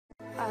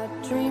I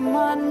dream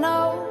I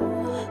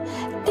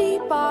know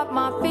deep up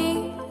my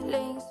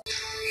feelings.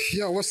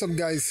 Yo, what's up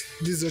guys,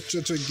 this is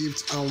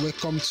Ochoochogift and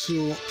welcome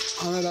to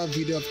another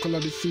video of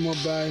COD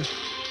Mobile.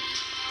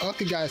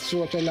 Okay guys,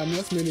 so I'm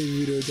just making a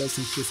video just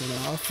in case and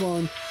I have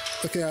fun.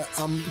 Okay,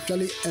 I'm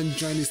actually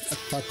enjoying this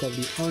attack of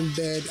the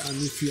Undead,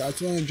 and if you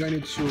actually enjoying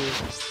it too,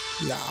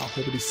 yeah, I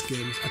hope this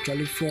game is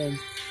actually fun.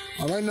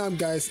 Right now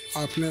guys,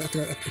 I'm playing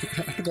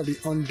attack of the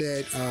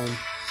Undead, and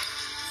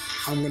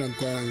I'm gonna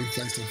go and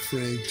invite some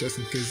friends just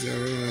in case they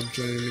really wanna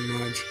join in the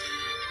match.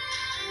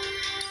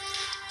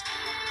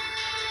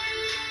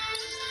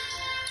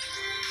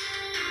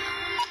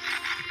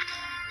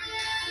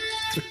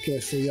 Okay,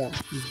 so yeah,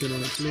 he's gonna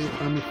play,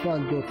 and before I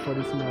go for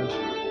this match,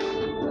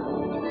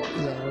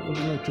 yeah, I'm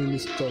gonna train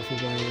this stuff over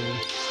here.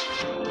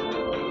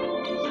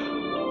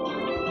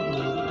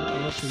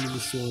 I'm not training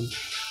this one,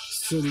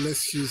 so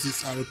let's use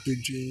this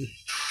RPG.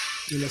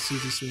 Yeah, let's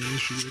use this one.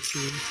 This should be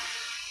okay.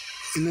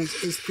 You know,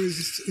 it's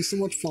crazy. It's so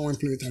much fun when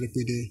playing with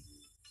RPG.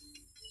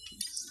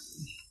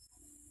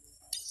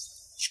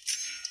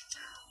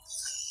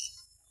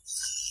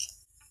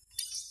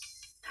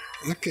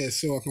 Okay,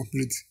 so I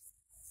complete.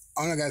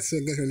 Alright guys, so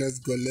let's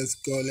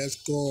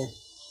go.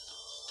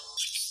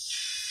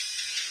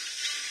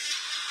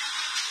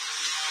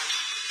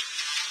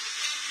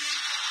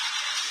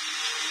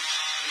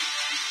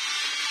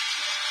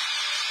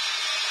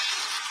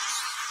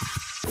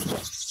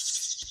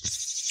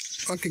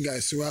 Okay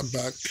guys, so we're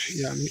back.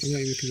 Yeah, I'm gonna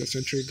use the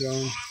sentry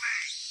gun.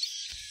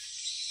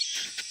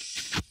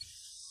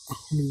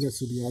 Let me get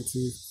to the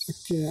artist.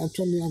 Okay,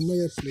 actually I've not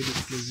yet played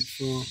this place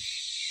before.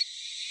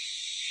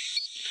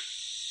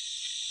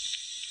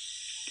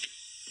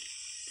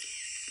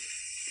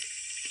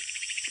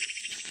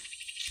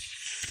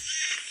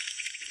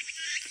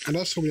 I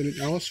also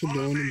hope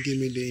they won't give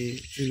me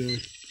the, you know.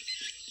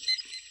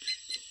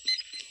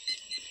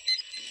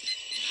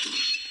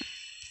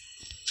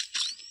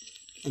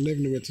 I don't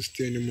even know where to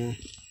stay anymore.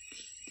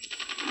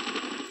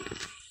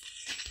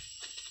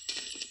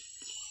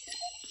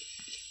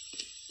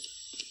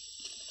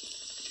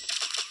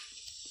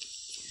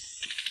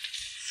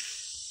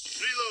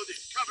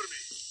 Reloading, cover me.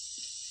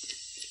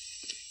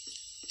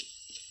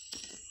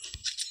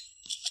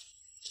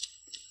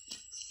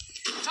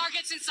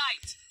 Targets in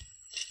sight.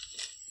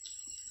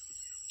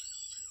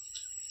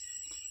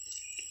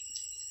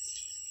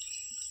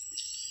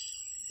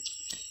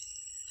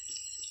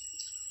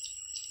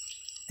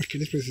 Okay,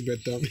 this place is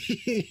better.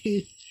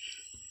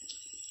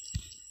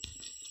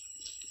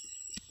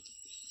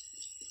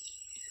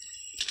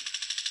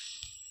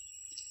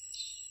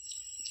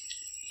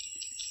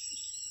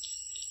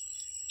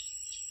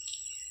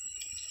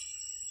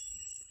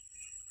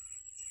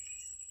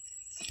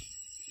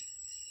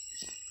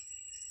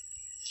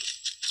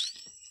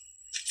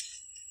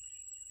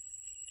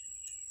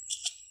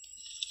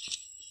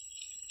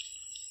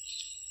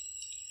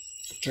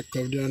 Check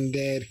of the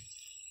Undead.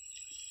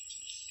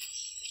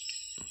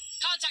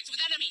 Contact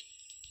with enemy.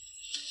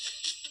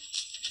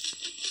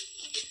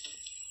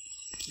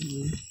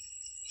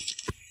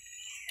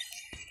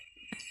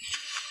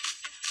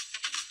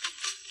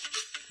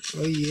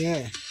 Oh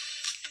yeah.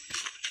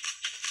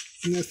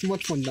 And there's so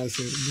much fun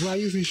dancing. Do I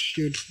use this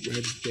shield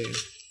right there?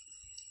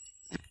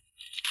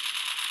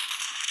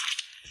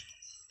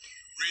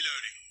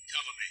 Reloading,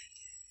 cover me.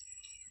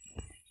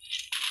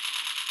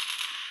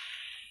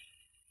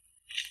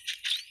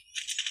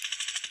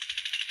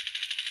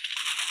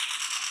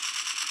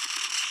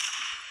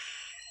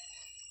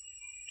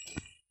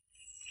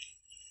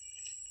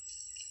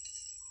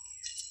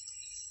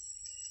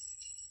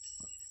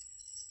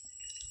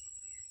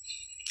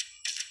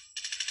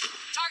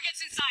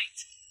 Targets in sight.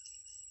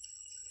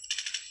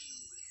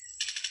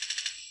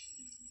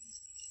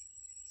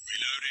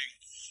 Reloading.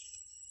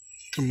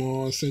 Come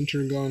on,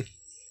 sentry gun.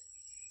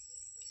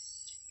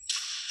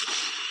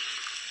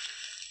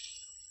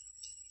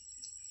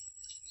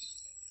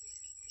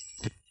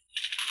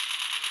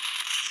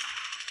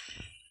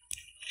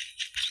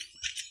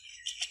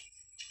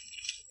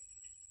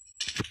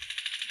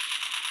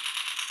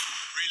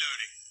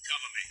 Reloading,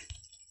 cover me.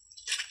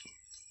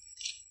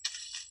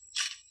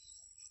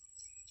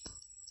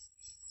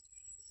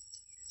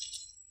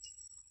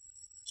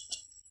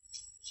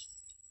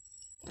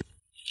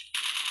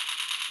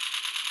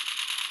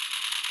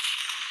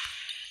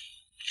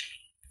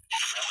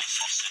 Contact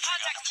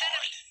with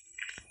enemy.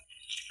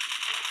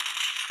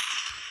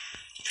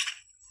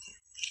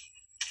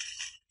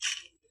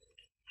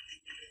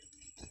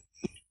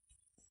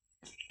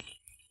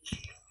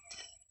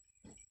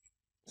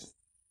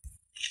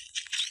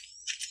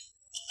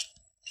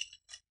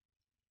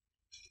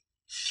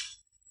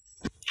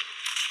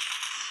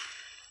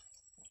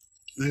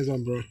 Nice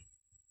one, bro.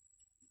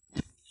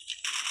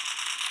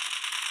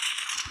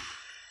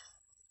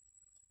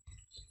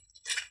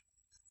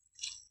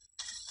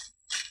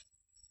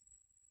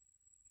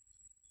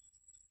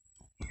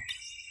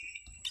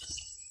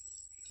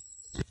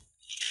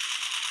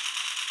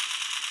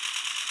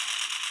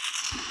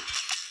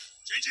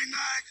 Changing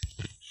mag.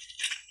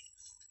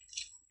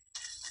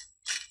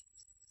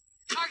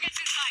 Targets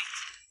in sight.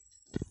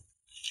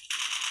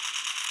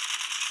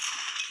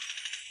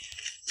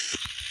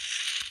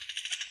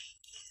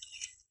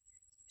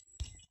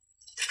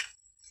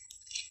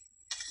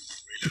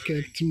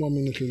 Okay, 2 more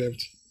minutes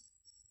left.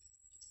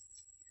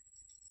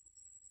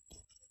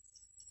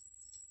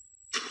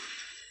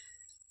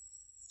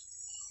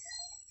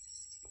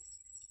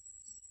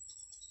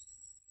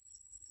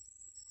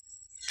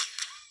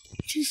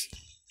 Jeez.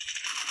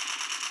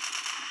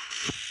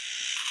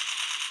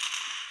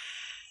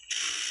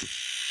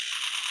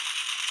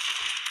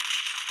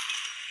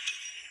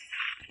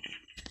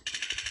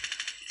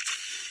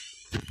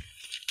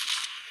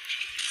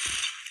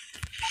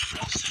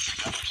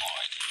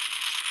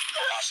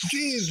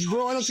 Jeez,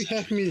 bro, why don't you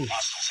help me?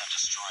 Hostiles have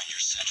destroyed your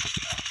sentry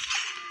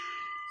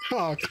gun.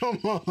 Oh, come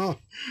on.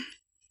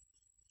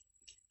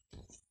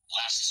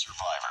 Last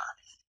survivor.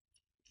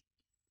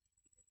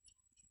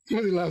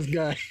 Who's the last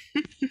guy?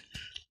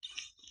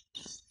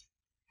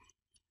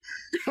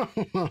 Come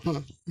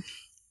on.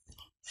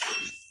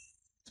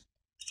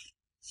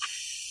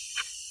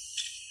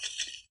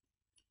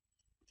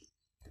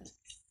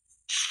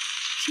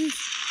 Jeez.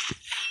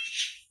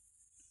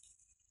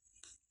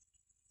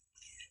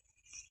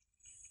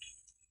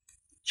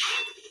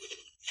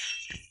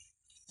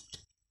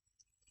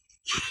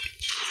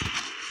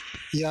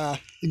 Yeah,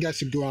 you guys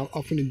should go. I'm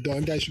opening the door.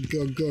 You guys should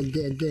go. I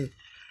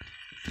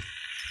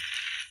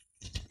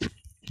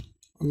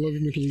love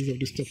you making use of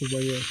this stuff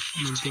over here.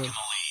 Oh my god.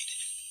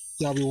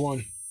 Yeah, we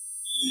won.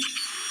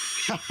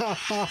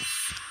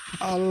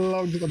 I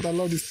love this. I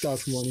love this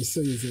task, man. It's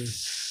so easy.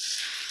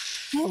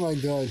 Oh my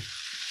god.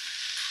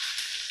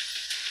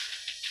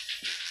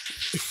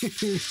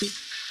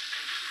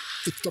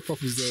 It's top of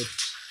his head.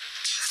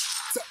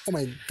 Oh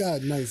my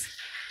god, nice.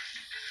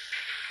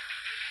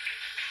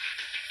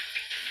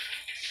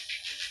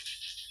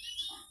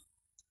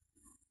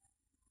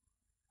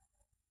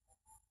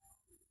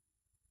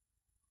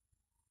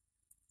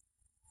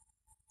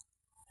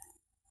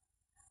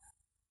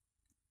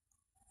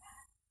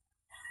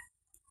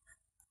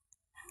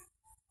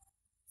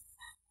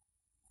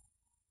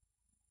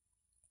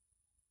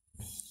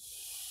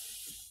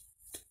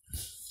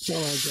 Oh my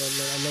god,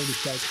 like, I love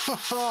this task.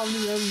 I'm the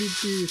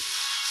MVP.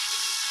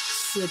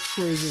 So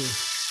crazy.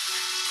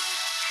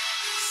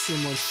 So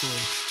much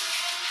fun.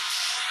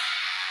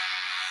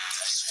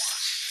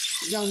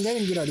 Yeah, I'm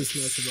getting good at this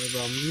now,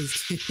 survivor.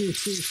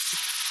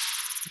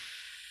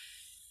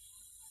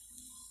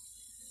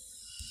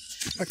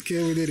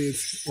 Okay, we did it.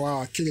 Wow,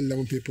 I killed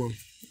 11 people.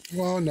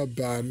 Wow, not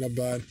bad, not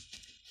bad.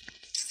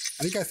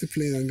 I think I still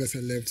playing and guess I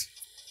left.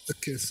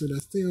 Okay, so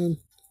that's still on.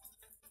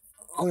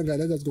 Oh my god,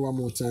 let's just go one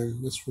more time.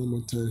 Just one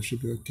more time,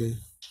 should be okay.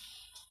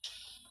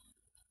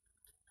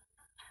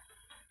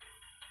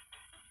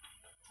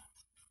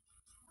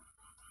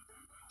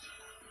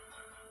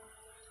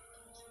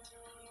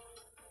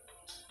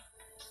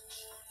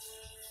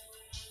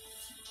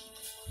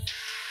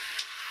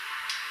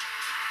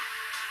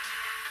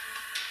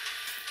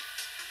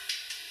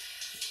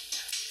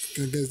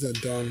 I guess they're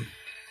done.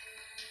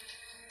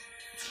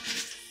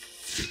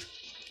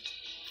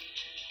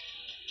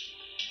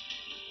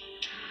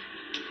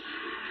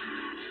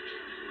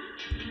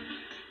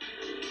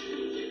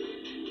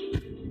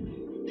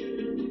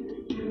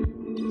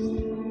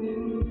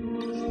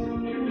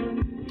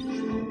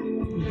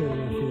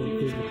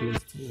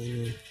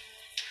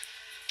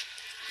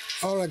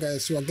 Alright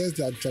guys, so I guess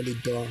they're actually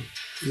done.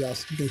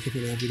 Yes, thank you for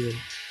that video.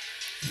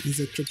 This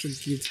is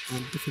Ochoochogift,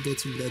 and don't forget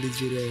to like this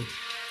video.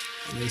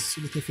 And I'll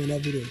see you for another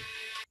video.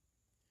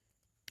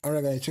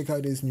 Alright guys, check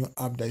out this new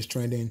app that is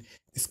trending.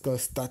 It's called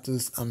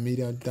Status and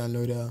Media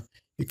Downloader.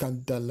 You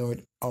can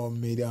download our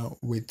media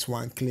with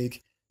one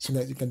click. So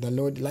guys, you can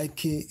download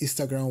Likey,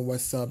 Instagram,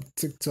 WhatsApp,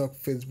 TikTok,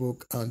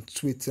 Facebook, and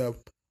Twitter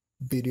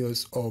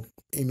videos or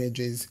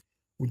images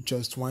with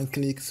just one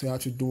click. So you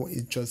have to do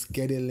is just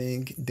get a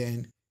link,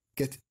 then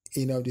get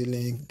in of the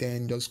link,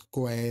 then just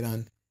go ahead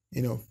and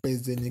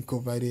paste the link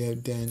over there.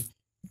 Then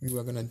you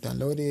are gonna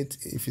download it.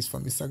 If it's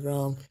from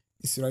Instagram,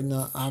 it's right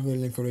now. I have a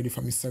link already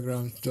from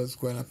Instagram. Just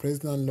go ahead and press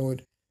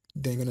download.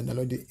 Then you're gonna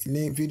download the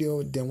link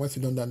video. Then once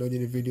you don't download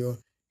the video,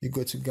 you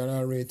go to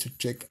gallery to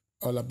check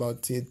all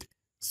about it.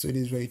 So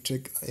this is where you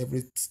check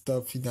every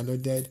stuff you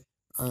downloaded,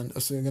 and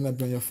also you're gonna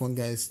be on your phone,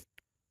 guys.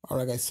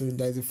 Alright guys, so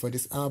that's it for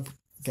this app.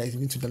 Guys,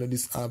 you need to download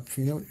this app. If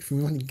you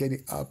want to get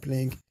the app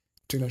link,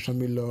 check the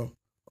below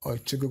or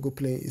check Google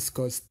Play. It's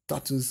called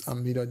Status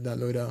and Media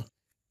Downloader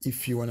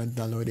if you want to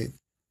download it.